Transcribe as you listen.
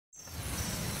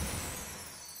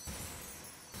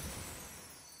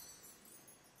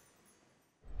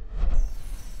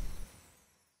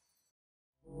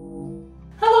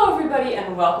everybody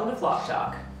and welcome to Vlog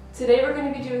Talk. Today we're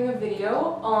going to be doing a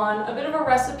video on a bit of a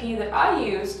recipe that I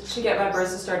used to get my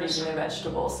birds to start eating their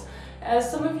vegetables.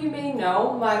 As some of you may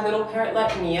know, my little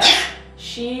parrotlet Mia,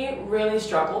 she really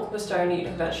struggled with starting to eat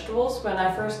her vegetables. When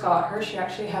I first got her, she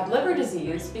actually had liver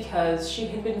disease because she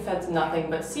had been fed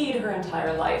nothing but seed her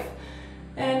entire life.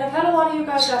 And I've had a lot of you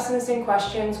guys asking the same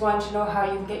questions, wanting to know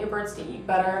how you can get your birds to eat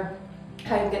better,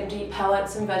 how you can get them to eat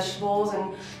pellets and vegetables,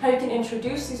 and how you can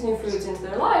introduce these new foods into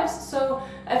their lives. So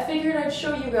I figured I'd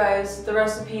show you guys the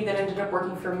recipe that ended up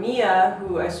working for Mia,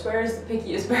 who I swear is the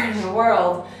pickiest bird in the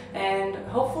world, and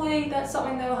hopefully that's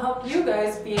something that will help you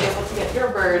guys be able to get your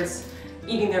birds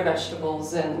eating their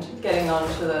vegetables and getting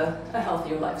onto a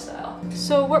healthier lifestyle.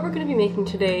 So what we're going to be making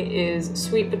today is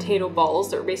sweet potato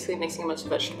balls that we're basically mixing a bunch of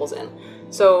vegetables in.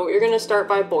 So you're going to start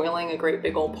by boiling a great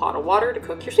big old pot of water to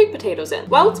cook your sweet potatoes in.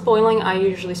 While it's boiling, I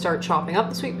usually start chopping up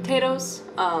the sweet potatoes,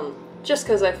 just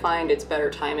because I find it's better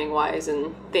timing wise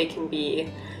and they can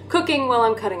be cooking while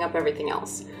I'm cutting up everything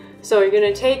else. So you're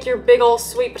going to take your big old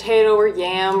sweet potato or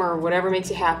yam or whatever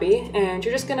makes you happy, and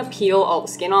you're just going to peel all the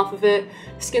skin off of it.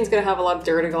 The skin's going to have a lot of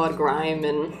dirt and a lot of grime,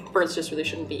 and birds just really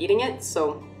shouldn't be eating it.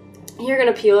 So you're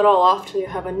going to peel it all off till you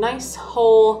have a nice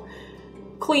whole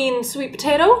clean sweet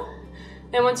potato.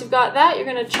 And once you've got that, you're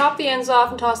going to chop the ends off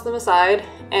and toss them aside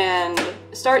and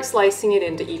start slicing it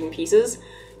into even pieces.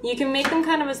 You can make them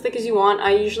kind of as thick as you want.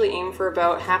 I usually aim for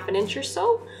about ½ an inch or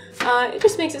so. It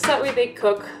just makes it so that way they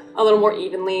cook a little more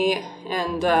evenly,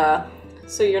 and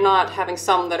so you're not having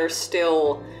some that are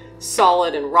still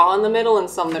solid and raw in the middle and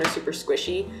some that are super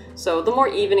squishy. So the more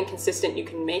even and consistent you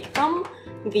can make them,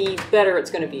 the better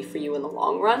it's going to be for you in the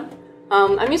long run.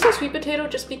 I'm using sweet potato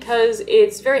just because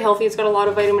it's very healthy. It's got a lot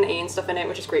of vitamin A and stuff in it,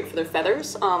 which is great for their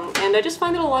feathers. And I just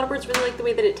find that a lot of birds really like the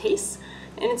way that it tastes.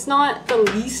 And it's not the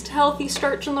least healthy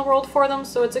starch in the world for them,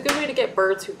 so it's a good way to get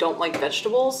birds who don't like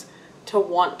vegetables to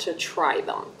want to try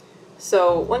them.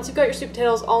 So once you've got your sweet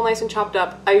potatoes all nice and chopped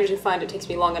up, I usually find it takes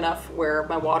me long enough where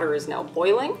my water is now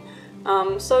boiling.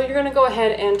 So you're going to go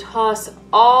ahead and toss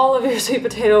all of your sweet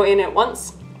potato in at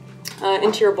once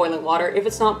into your boiling water. If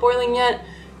it's not boiling yet,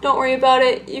 don't worry about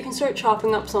it. You can start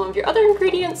chopping up some of your other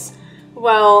ingredients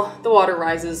while the water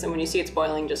rises, and when you see it's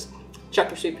boiling, just chuck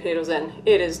your sweet potatoes in.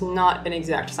 It is not an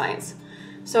exact science.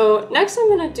 So next I'm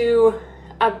going to do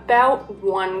about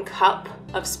 1 cup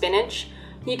of spinach.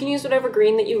 You can use whatever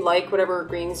green that you like, whatever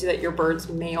greens that your birds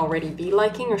may already be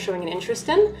liking or showing an interest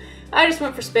in. I just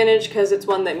went for spinach because it's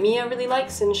one that Mia really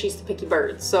likes and she's the picky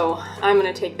bird. So I'm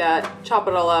going to take that, chop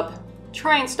it all up,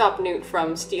 try and stop Newt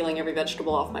from stealing every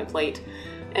vegetable off my plate,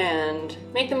 and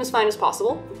make them as fine as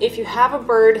possible. If you have a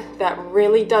bird that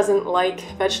really doesn't like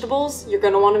vegetables, you're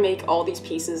going to want to make all these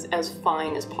pieces as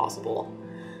fine as possible.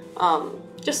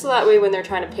 Just so that way when they're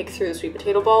trying to pick through the sweet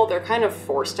potato ball, they're kind of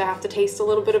forced to have to taste a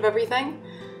little bit of everything.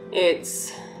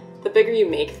 The bigger you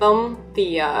make them,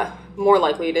 the more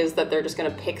likely it is that they're just going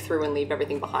to pick through and leave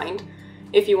everything behind.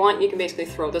 If you want, you can basically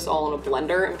throw this all in a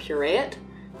blender and puree it,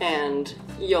 and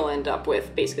you'll end up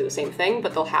with basically the same thing,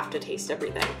 but they'll have to taste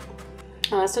everything.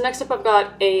 So next up I've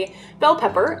got a bell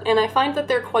pepper, and I find that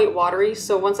they're quite watery,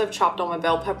 so once I've chopped all my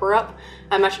bell pepper up,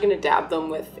 I'm actually going to dab them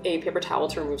with a paper towel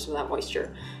to remove some of that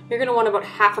moisture. You're going to want about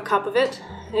 ½ a cup of it.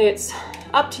 It's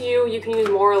up to you. You can use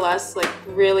more or less. Like,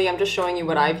 really, I'm just showing you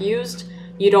what I've used.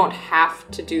 You don't have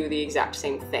to do the exact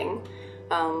same thing.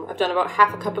 I've done about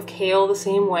 ½ a cup of kale the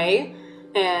same way,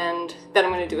 and then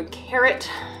I'm going to do a carrot,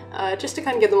 just to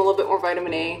kind of give them a little bit more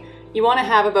vitamin A. You want to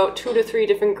have about 2 to 3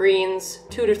 different greens,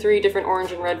 2 to 3 different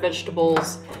orange and red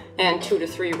vegetables, and 2 to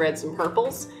 3 reds and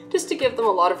purples, just to give them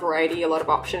a lot of variety, a lot of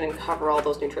option, and cover all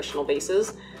those nutritional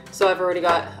bases. So I've already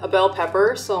got a bell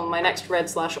pepper, so my next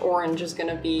red/orange is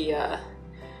going to be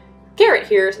carrot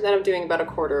here, so that I'm doing about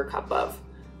 ¼ cup of.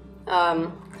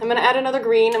 I'm going to add another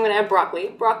green. I'm going to add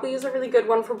broccoli. Broccoli is a really good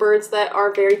one for birds that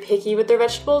are very picky with their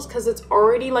vegetables because it's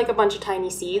already like a bunch of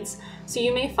tiny seeds, so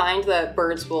you may find that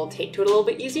birds will take to it a little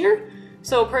bit easier.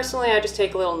 So personally, I just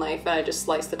take a little knife and I just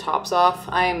slice the tops off.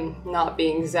 I'm not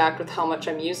being exact with how much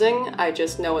I'm using. I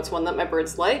just know it's one that my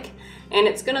birds like, and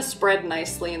it's going to spread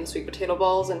nicely in the sweet potato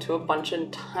balls into a bunch of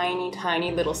tiny,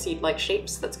 tiny little seed-like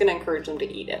shapes that's going to encourage them to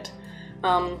eat it.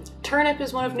 Turnip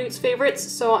is one of Newt's favorites,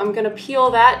 so I'm going to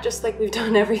peel that just like we've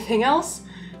done everything else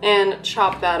and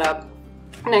chop that up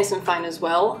nice and fine as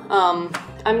well.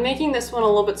 I'm making this one a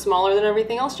little bit smaller than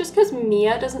everything else just because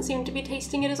Mia doesn't seem to be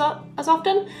tasting it as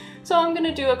often, so I'm going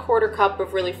to do a ¼ cup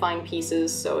of really fine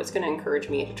pieces, so it's going to encourage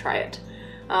me to try it.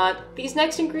 These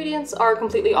next ingredients are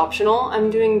completely optional. I'm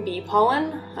doing bee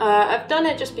pollen. I've done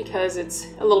it just because it's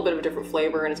a little bit of a different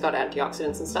flavor and it's got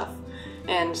antioxidants and stuff.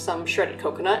 And some shredded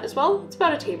coconut as well. It's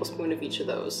about 1 tablespoon of each of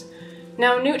those.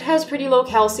 Now newt has pretty low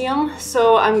calcium,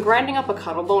 so I'm grinding up a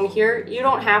Cuttlebone here. You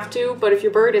don't have to, but if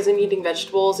your bird isn't eating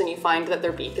vegetables and you find that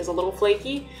their beak is a little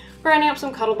flaky, grinding up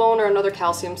some Cuttlebone or another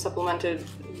calcium supplemented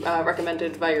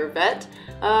recommended by your vet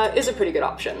is a pretty good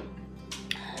option.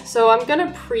 So I'm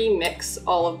gonna pre-mix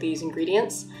all of these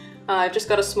ingredients. I've just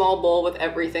got a small bowl with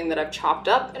everything that I've chopped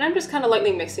up, and I'm just kind of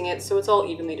lightly mixing it so it's all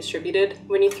evenly distributed.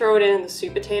 When you throw it in the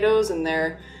sweet potatoes and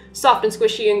they're soft and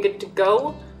squishy and good to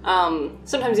go,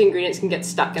 sometimes the ingredients can get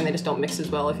stuck and they just don't mix as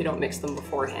well if you don't mix them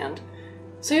beforehand.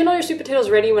 So you'll know your sweet potatoes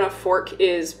ready when a fork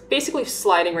is basically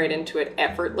sliding right into it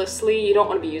effortlessly. You don't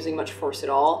want to be using much force at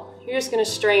all. You're just going to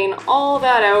strain all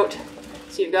that out.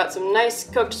 So you've got some nice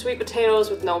cooked sweet potatoes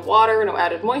with no water, no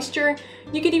added moisture.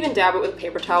 You could even dab it with a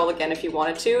paper towel again if you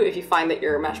wanted to, if you find that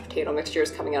your mashed potato mixture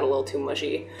is coming out a little too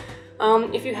mushy.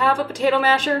 If you have a potato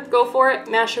masher, go for it,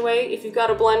 mash away. If you've got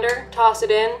a blender, toss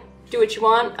it in, do what you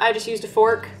want. I just used a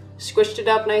fork, squished it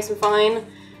up nice and fine,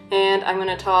 and I'm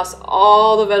gonna toss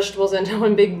all the vegetables into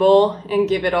one big bowl and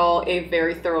give it all a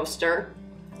very thorough stir.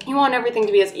 You want everything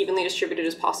to be as evenly distributed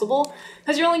as possible,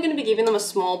 because you're only gonna be giving them a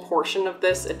small portion of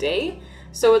this a day,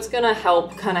 so it's gonna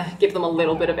help kind of give them a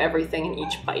little bit of everything in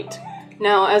each bite.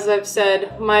 Now, as I've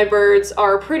said, my birds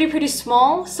are pretty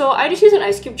small, so I just use an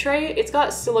ice cube tray. It's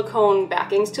got silicone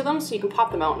backings to them, so you can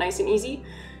pop them out nice and easy.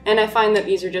 And I find that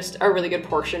these are just a really good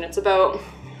portion. It's about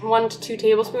 1 to 2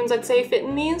 tablespoons, I'd say, fit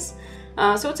in these.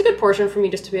 So it's a good portion for me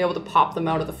just to be able to pop them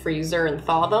out of the freezer and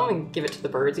thaw them and give it to the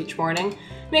birds each morning.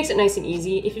 Makes it nice and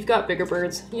easy. If you've got bigger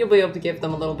birds, you'll be able to give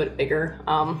them a little bit bigger.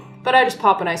 But I just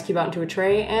pop an ice cube out into a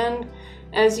tray, and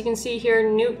as you can see here,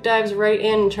 Newt dives right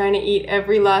in trying to eat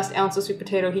every last ounce of sweet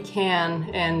potato he can,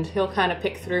 and he'll kind of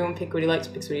pick through and pick what he likes,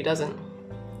 picks what he doesn't.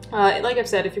 Like I've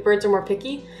said, if your birds are more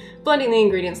picky, blending the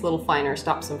ingredients a little finer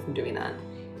stops them from doing that.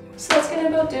 So that's gonna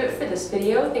about do it for this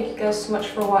video. Thank you guys so much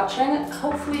for watching.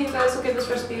 Hopefully you guys will give this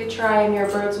recipe a try and your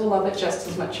birds will love it just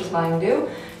as much as mine do.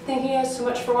 Thank you guys so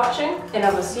much for watching, and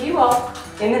I will see you all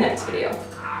in the next video.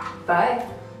 Bye.